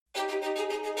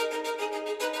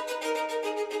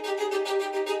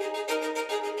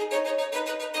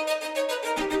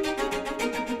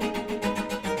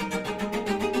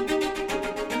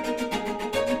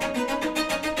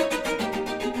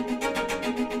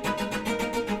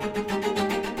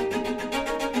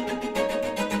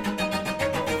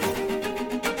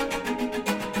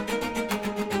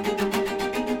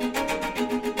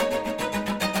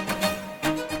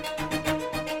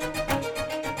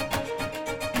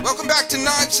Welcome back to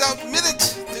Knives Out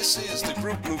Minute. This is the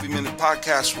Group Movie Minute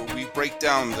podcast where we break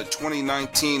down the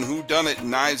 2019 Whodunit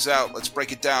Knives Out. Let's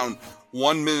break it down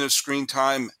 1 minute of screen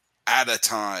time at a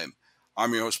time.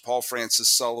 I'm your host, Paul Francis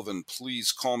Sullivan.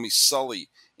 Please call me Sully.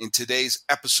 In today's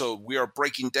episode, we are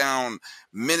breaking down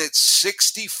minute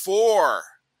 64,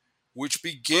 which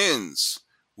begins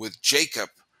with Jacob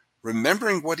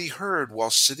remembering what he heard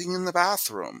while sitting in the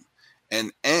bathroom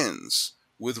and ends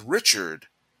with Richard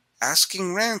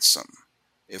asking Ransom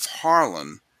if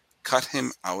Harlan cut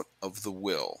him out of the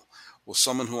will. Well,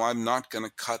 someone who I'm not going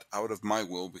to cut out of my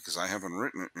will because I haven't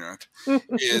written it yet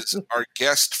is our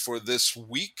guest for this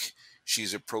week.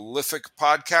 She's a prolific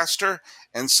podcaster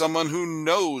and someone who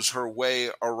knows her way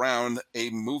around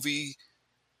a movie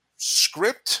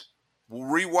script,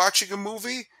 rewatching a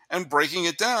movie and breaking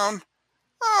it down.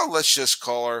 Oh, let's just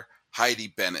call her Heidi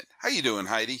Bennett. How you doing,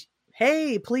 Heidi?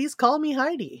 Hey, please call me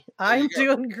Heidi. I'm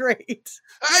doing great.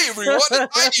 Hey, everyone.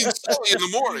 Heidi and Sully in the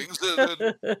mornings.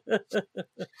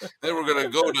 Then we're going to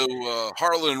go to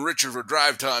Harlan and Richard for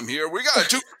drive time here. We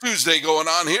got a Tuesday going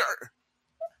on here.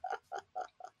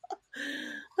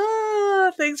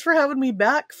 Thanks for having me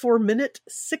back for minute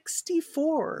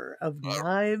 64 of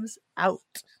Knives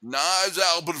Out. Knives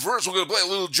Out. But first, we're going to play a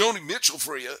little Joni Mitchell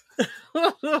for you.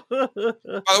 By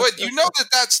the way, do you know that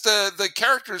that's the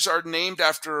characters are named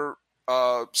after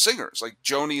singers? Like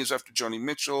Joni is after Joni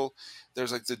Mitchell.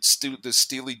 There's like the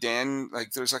Steely Dan.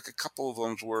 Like there's like a couple of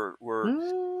them where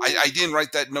I didn't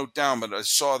write that note down, but I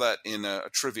saw that in a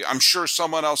trivia. I'm sure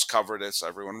someone else covered it. So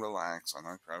everyone relax.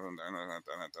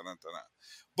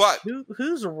 But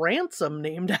who's Ransom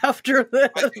named after this?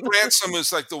 I think Ransom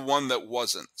is like the one that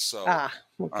wasn't. So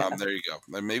okay. There you go.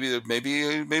 Maybe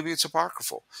it's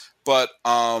apocryphal. But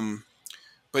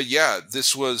yeah,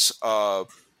 this was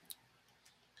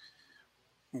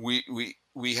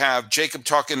we have Jacob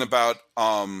talking about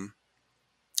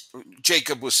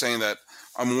Jacob was saying that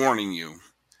I'm warning you,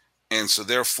 and so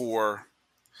therefore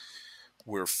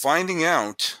we're finding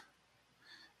out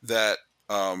that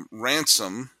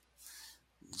Ransom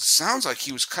sounds like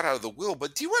he was cut out of the will.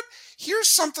 But do you know what? Here's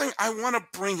something I want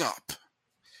to bring up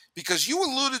because you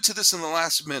alluded to this in the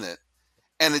last minute,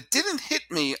 and it didn't hit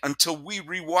me until we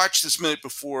rewatched this minute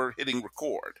before hitting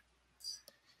record.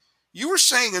 You were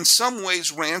saying in some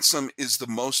ways Ransom is the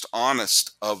most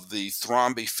honest of the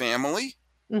Thrombey family.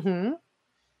 Mm-hmm.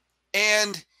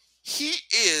 And he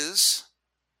is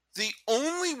the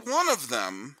only one of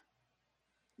them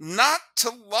not to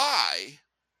lie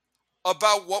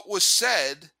about what was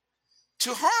said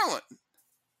to Harlan.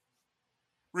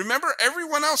 Remember,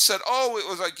 everyone else said, it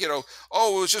was like, it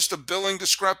was just a billing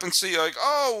discrepancy. Like,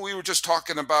 we were just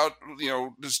talking about,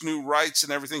 this new rights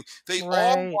and everything. They all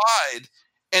lied.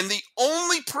 And the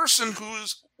only person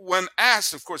who's, when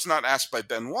asked, of course, not asked by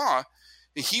Benoit,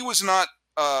 he was not,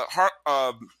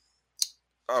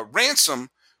 Ransom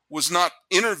was not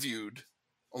interviewed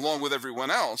along with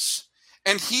everyone else.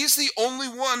 And he's the only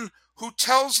one who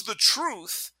tells the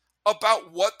truth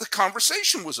about what the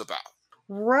conversation was about.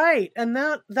 Right. And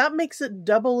that makes it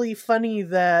doubly funny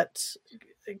that,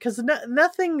 because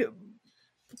nothing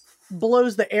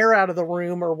blows the air out of the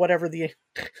room or whatever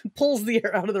pulls the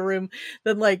air out of the room,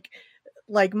 then like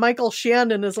Michael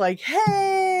Shannon is like,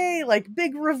 hey, like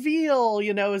big reveal,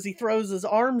 as he throws his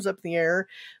arms up in the air.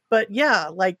 But yeah,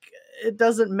 like it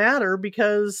doesn't matter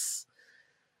because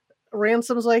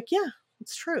Ransom's like, yeah,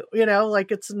 it's true.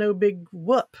 Like it's no big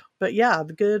whoop. But yeah,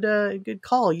 good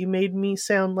call. You made me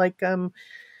sound like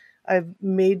I've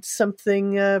made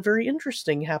something very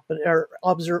interesting happen or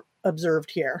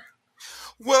observed here.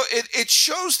 Well, it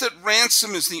shows that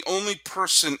Ransom is the only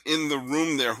person in the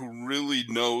room there who really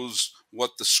knows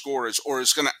what the score is, or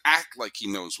is going to act like he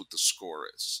knows what the score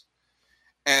is.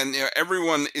 And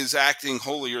everyone is acting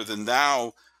holier than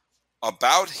thou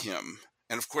about him.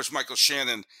 And of course, Michael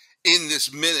Shannon in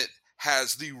this minute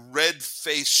has the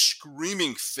red-faced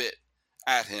screaming fit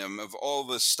at him of all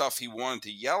the stuff he wanted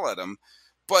to yell at him.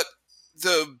 But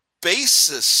the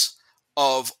basis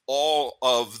of all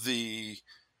of the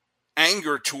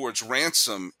anger towards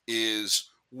Ransom is,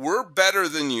 we're better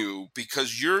than you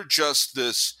because you're just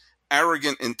this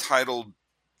arrogant, entitled,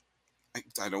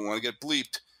 I don't want to get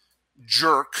bleeped,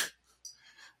 jerk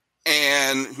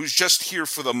and who's just here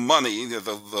for the money.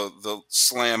 The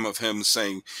slam of him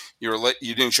saying you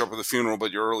didn't show up at the funeral,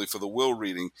 but you're early for the will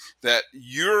reading. That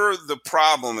you're the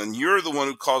problem, and you're the one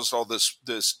who caused all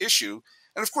this issue.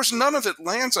 And of course, none of it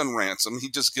lands on Ransom. He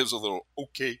just gives a little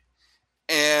okay,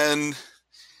 and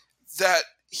that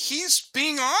he's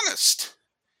being honest.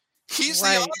 He's the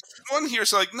honest one here.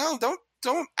 So like, no,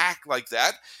 don't act like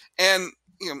that. And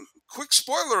quick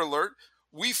spoiler alert: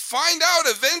 we find out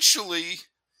eventually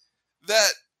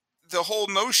that the whole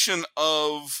notion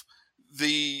of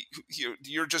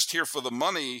you're just here for the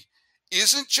money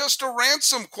isn't just a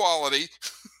Ransom quality.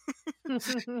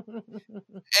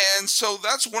 And so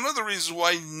that's one of the reasons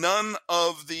why none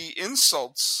of the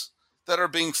insults that are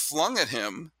being flung at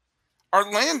him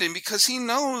are landing, because he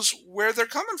knows where they're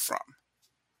coming from.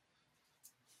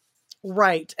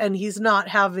 Right. And he's not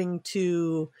having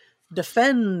to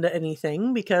defend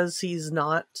anything because he's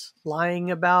not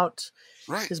lying about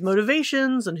his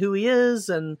motivations and who he is,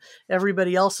 and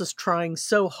everybody else is trying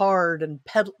so hard and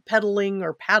peddling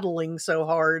or paddling so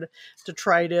hard to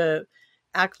try to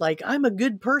act like I'm a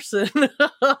good person.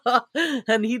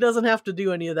 And he doesn't have to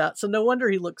do any of that. So no wonder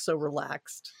he looks so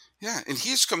relaxed. Yeah, and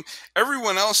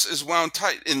everyone else is wound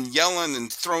tight and yelling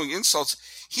and throwing insults.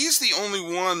 He's the only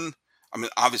one. I mean,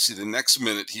 obviously the next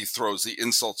minute he throws the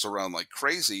insults around like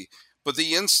crazy, but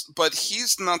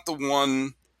he's not the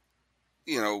one,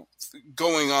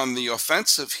 going on the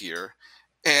offensive here.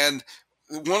 And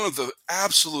one of the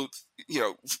absolute,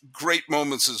 great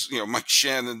moments is,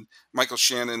 Michael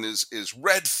Shannon is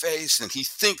red-faced, and he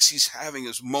thinks he's having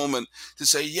his moment to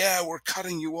say, yeah, we're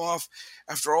cutting you off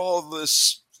after all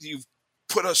this you've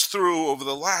put us through over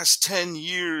the last 10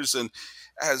 years. And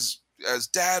as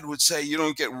Dad would say, you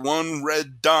don't get one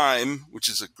red dime, which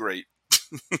is a great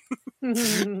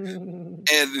and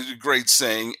a great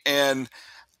saying. And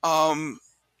of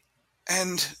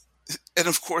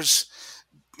course,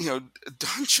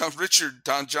 Richard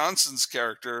Don Johnson's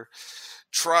character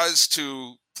tries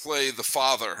to play the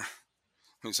father.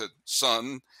 He said,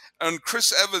 son, and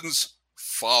Chris Evans'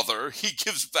 father, he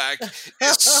gives back,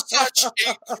 is such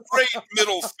a great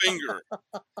middle finger.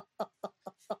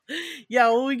 Yeah,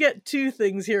 well, we get two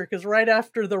things here, because right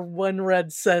after the one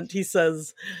red cent, he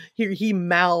says, he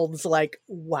mouths like,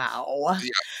 wow. Yeah.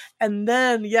 And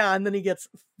then he gets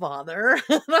father.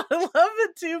 And I love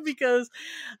it too, because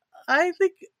I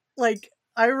think,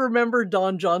 I remember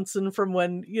Don Johnson from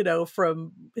when,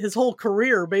 from his whole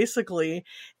career, basically.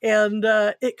 And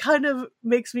it kind of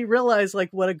makes me realize,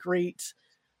 what a great,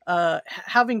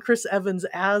 having Chris Evans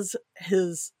as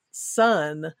his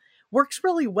son works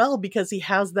really well, because he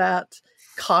has that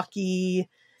cocky,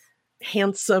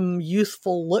 handsome,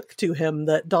 youthful look to him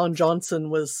that Don Johnson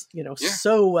was,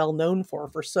 so well known for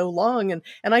so long. And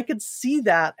I could see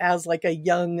that as a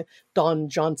young Don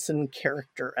Johnson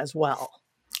character as well.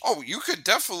 Oh, you could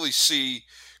definitely see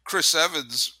Chris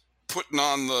Evans putting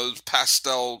on the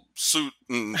pastel suit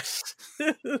and as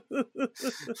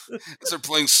they're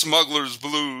playing Smuggler's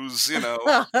Blues,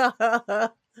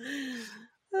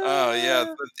 Oh,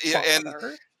 yeah. And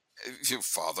your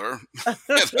father.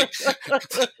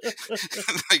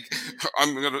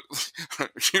 I'm going to,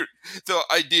 the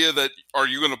idea that, are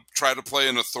you going to try to play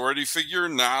an authority figure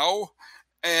now?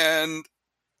 And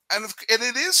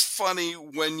it is funny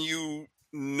when you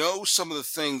know some of the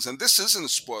things, and this isn't a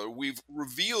spoiler, we've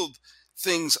revealed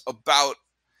things about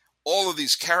all of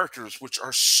these characters which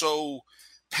are so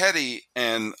petty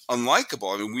and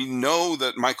unlikable. I mean, we know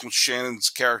that Michael Shannon's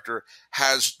character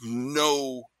has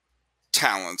no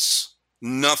talents,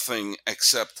 nothing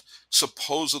except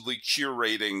supposedly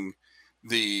curating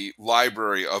the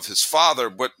library of his father,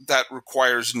 but that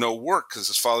requires no work because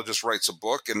his father just writes a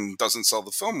book and doesn't sell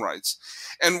the film rights.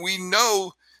 And we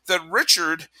know that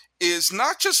Richard is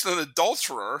not just an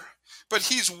adulterer, but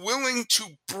he's willing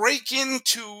to break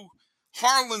into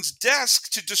Harlan's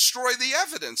desk to destroy the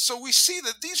evidence. So we see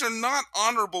that these are not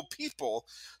honorable people.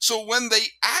 So when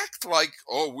they act like,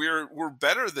 oh, we're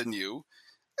better than you,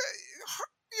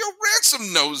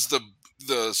 Ransom knows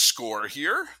the score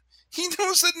here. He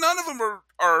knows that none of them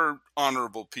are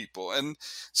honorable people. And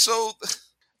so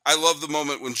I love the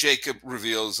moment when Jacob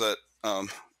reveals that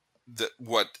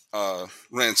what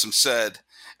Ransom said,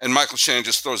 and Michael Shannon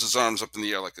just throws his arms up in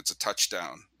the air like it's a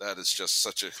touchdown. That is just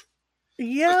such a...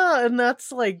 Yeah, and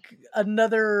that's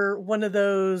another one of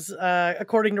those,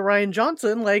 according to Rian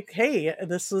Johnson, hey,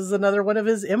 this is another one of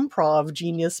his improv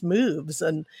genius moves.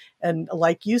 And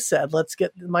like you said, let's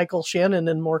get Michael Shannon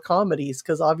in more comedies,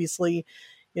 because obviously,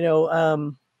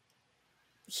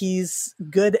 he's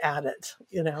good at it,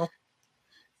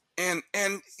 And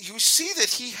you see that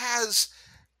he has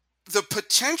the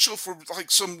potential for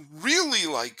like some really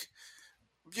like,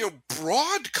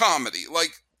 broad comedy,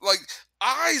 like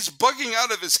eyes bugging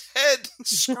out of his head,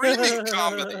 screaming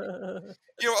comedy.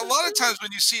 A lot of times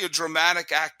when you see a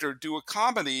dramatic actor do a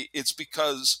comedy, it's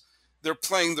because they're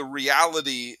playing the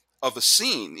reality of a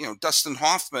scene. Dustin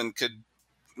Hoffman could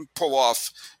pull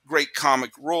off great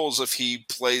comic roles if he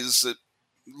plays it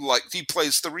like he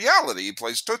plays the reality. He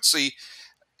plays Tootsie,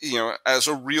 as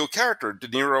a real character. De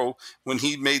Niro, when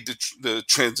he made the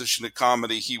transition to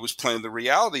comedy, he was playing the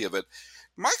reality of it.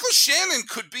 Michael Shannon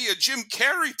could be a Jim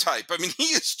Carrey type. I mean, he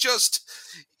is just,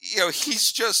 he's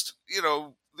just,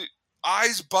 the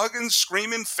eyes bugging,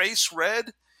 screaming, face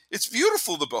red. It's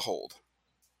beautiful to behold.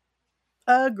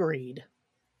 Agreed.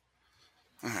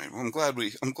 All right. Well, I'm glad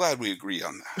we agree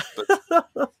on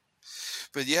that.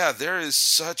 But yeah, there is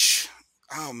such,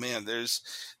 oh man, there's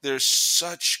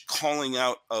such calling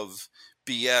out of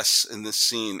BS in this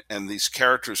scene, and these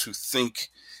characters who think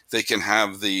they can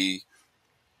have the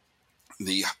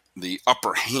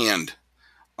upper hand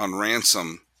on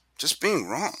Ransom just being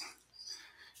wrong.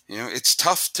 It's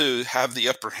tough to have the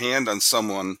upper hand on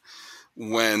someone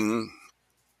when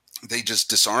they just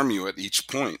disarm you at each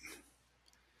point.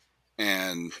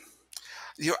 And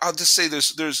I'll just say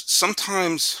there's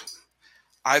sometimes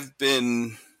I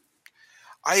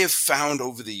have found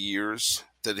over the years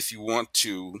that if you want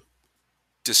to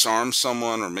disarm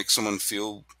someone or make someone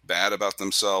feel bad about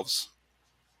themselves,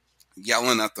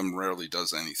 yelling at them rarely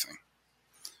does anything.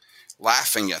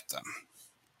 Laughing at them,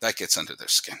 that gets under their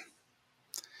skin.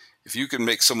 If you can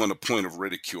make someone a point of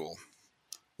ridicule,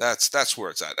 that's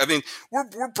where it's at. I mean,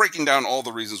 we're breaking down all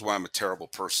the reasons why I'm a terrible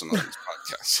person on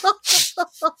this podcast.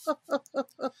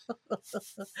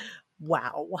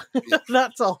 Wow. Yeah.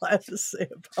 That's all I have to say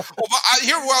about it. Well, but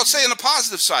I'll say on the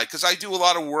positive side, because I do a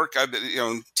lot of work, I've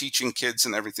been, teaching kids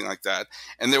and everything like that.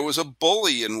 And there was a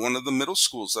bully in one of the middle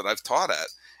schools that I've taught at.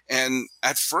 And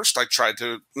at first I tried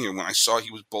to, when I saw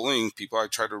he was bullying people, I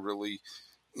tried to really,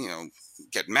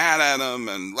 get mad at him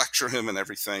and lecture him and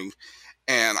everything.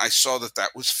 And I saw that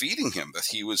was feeding him, that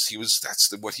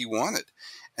that's what he wanted.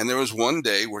 And there was one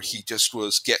day where he just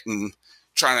was trying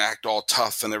to act all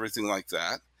tough and everything like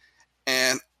that.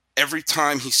 And every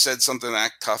time he said something,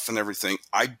 act tough and everything,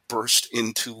 I burst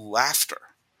into laughter.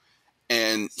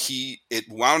 And he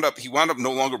wound up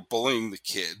no longer bullying the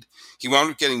kid. He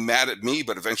wound up getting mad at me,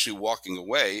 but eventually walking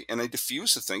away. And I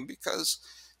diffused the thing because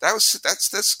that's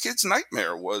this kid's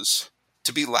nightmare, was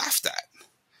to be laughed at.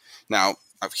 Now,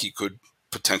 he could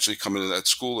potentially come into that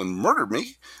school and murder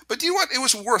me, but you know what? It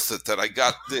was worth it that I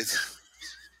got this.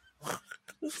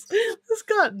 This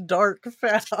got dark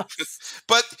fast.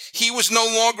 But he was no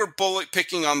longer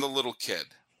picking on the little kid,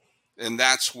 and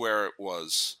that's where it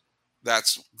was.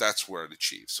 That's where it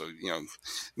achieved. So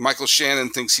Michael Shannon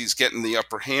thinks he's getting the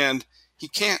upper hand. He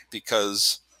can't,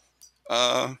 because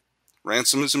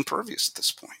Ransom is impervious at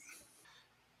this point.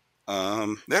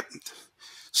 Yep.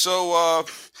 So,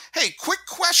 hey, quick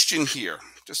question here.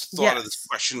 Just thought of this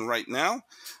question right now.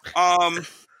 What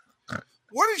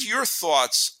is your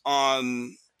thoughts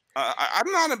on?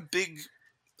 I'm not a big.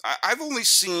 I've only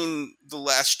seen The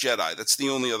Last Jedi. That's the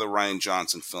only other Rian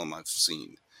Johnson film I've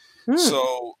seen.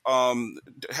 So,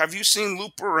 have you seen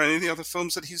Looper or any of the other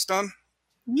films that he's done?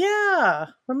 Yeah.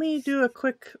 Let me do a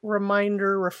quick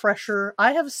refresher.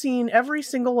 I have seen every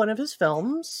single one of his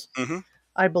films. Mm-hmm.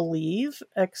 I believe,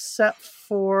 except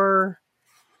for,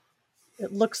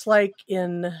 it looks like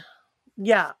I've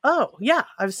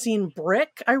seen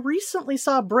Brick. I recently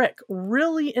saw Brick.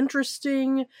 Really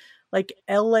interesting, like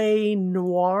LA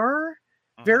noir,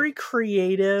 very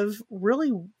creative,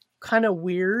 really kind of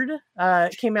weird.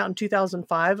 It came out in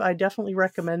 2005. I definitely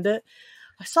recommend it.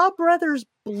 I saw Brothers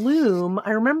Bloom.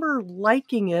 I remember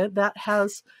liking it. That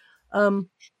has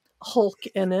Hulk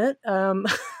in it. And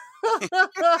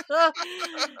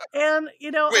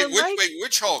wait,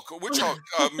 which Hulk?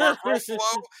 Mark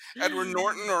Ruffalo, Edward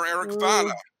Norton, or Eric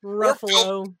Bana?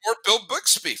 Ruffalo, or Bill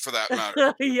Bixby, for that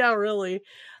matter. Yeah, really.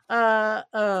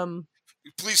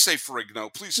 Please say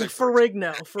Ferrigno. Please say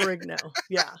Ferrigno.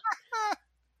 Yeah.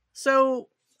 So,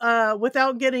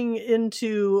 without getting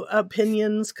into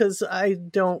opinions, because I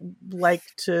don't like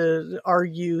to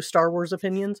argue Star Wars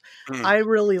opinions, I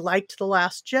really liked The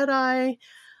Last Jedi.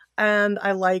 And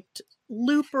I liked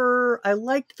Looper. I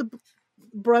liked the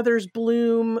Brothers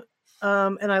Bloom.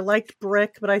 And I liked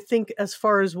Brick. But I think as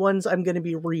far as ones I'm going to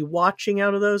be rewatching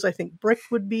out of those, I think Brick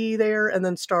would be there. And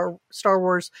then Star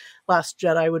Wars Last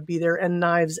Jedi would be there. And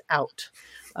Knives Out.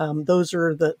 Those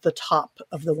are the top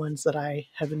of the ones that I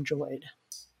have enjoyed.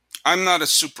 I'm not a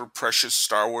super precious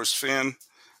Star Wars fan.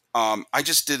 I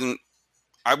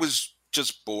was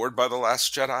just bored by The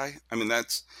Last Jedi. I mean,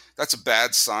 that's a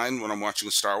bad sign when I'm watching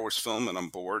a Star Wars film and I'm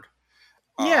bored.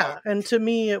 Yeah, and to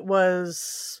me it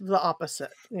was the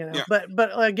opposite, Yeah.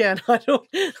 But again, I don't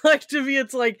like, to me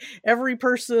it's like every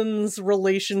person's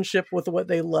relationship with what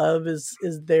they love is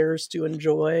theirs to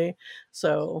enjoy.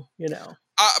 So,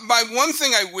 My one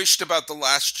thing I wished about The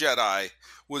Last Jedi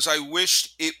was I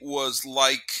wished it was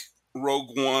like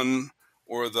Rogue One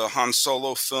or the Han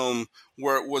Solo film,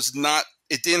 where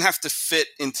it didn't have to fit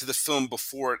into the film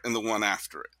before it and the one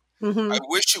after it. Mm-hmm. I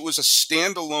wish it was a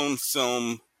standalone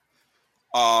film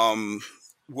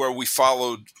where we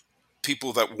followed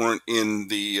people that weren't in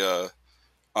the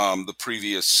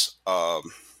previous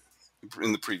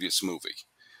movie.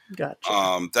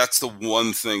 Gotcha. That's the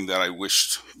one thing that I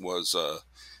wished was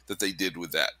that they did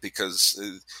with that, because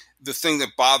the thing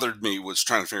that bothered me was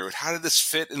trying to figure out, how did this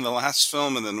fit in the last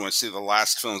film? And then when I see the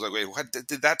last film, I was like, wait, what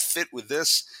did that fit with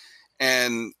this?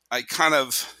 And I kind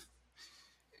of,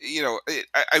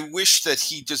 I wish that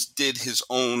he just did his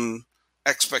own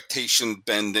expectation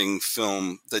bending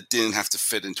film that didn't have to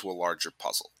fit into a larger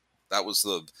puzzle. That was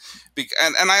the big,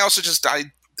 and I also just,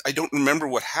 I don't remember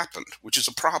what happened, which is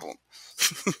a problem.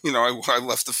 I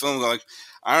left the film like,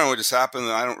 I don't know what just happened,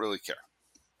 and I don't really care.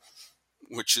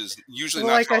 Which is usually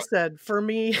not. Like I said, for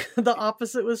me, the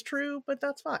opposite was true, but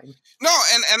that's fine. No,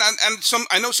 and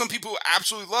I know some people who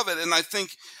absolutely love it, and I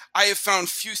think I have found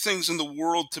few things in the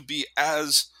world to be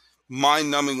as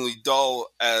mind-numbingly dull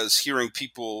as hearing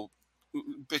people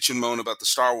bitch and moan about the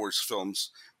Star Wars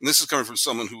films. And this is coming from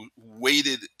someone who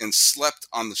waited and slept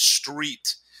on the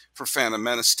street for Phantom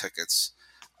Menace tickets,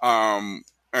 and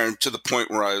to the point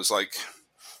where I was like,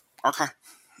 okay,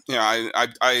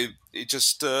 it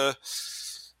just, it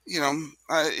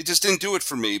just didn't do it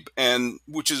for me, and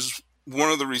which is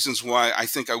one of the reasons why I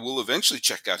think I will eventually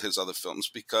check out his other films,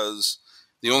 because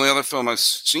the only other film I've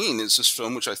seen is this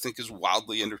film, which I think is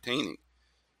wildly entertaining.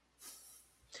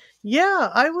 Yeah,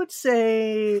 I would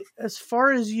say, as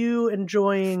far as you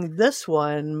enjoying this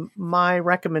one, my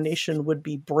recommendation would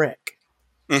be Brick.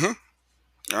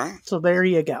 Mm-hmm. All right. So there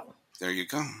you go. There you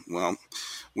go. Well,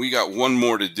 we got one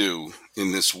more to do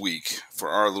in this week for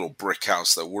our little brick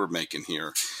house that we're making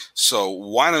here. So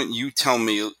why don't you tell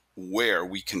me where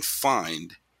we can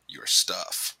find your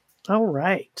stuff? All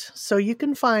right. So you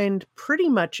can find pretty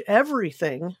much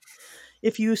everything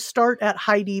if you start at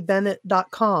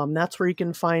HeidiBennett.com. That's where you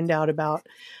can find out about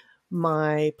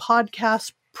my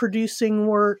podcast producing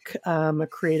work. I'm a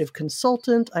creative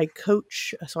consultant. I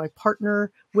coach, so I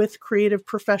partner with creative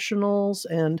professionals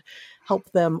and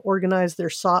help them organize their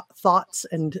thoughts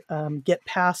and get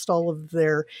past all of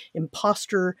their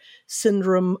imposter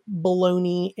syndrome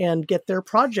baloney and get their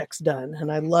projects done.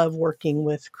 And I love working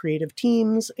with creative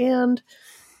teams and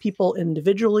people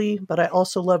individually, but I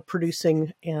also love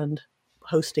producing and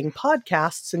hosting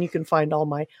podcasts, and you can find all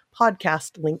my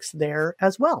podcast links there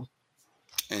as well.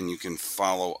 And you can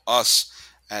follow us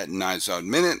at Knives Out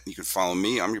Minute. You can follow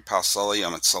me. I'm your pal Sully.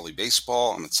 I'm at Sully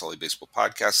Baseball. I'm at Sully Baseball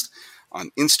Podcast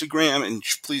on Instagram. And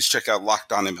please check out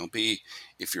Locked On MLB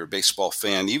if you're a baseball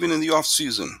fan. Even in the off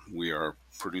season, we are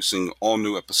producing all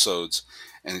new episodes,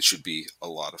 and it should be a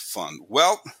lot of fun.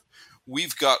 Well,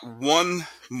 we've got one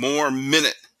more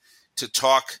minute to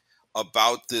talk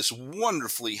about this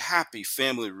wonderfully happy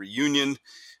family reunion.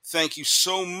 Thank you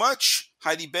so much,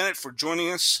 Heidi Bennett, for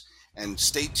joining us. And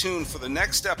stay tuned for the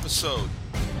next episode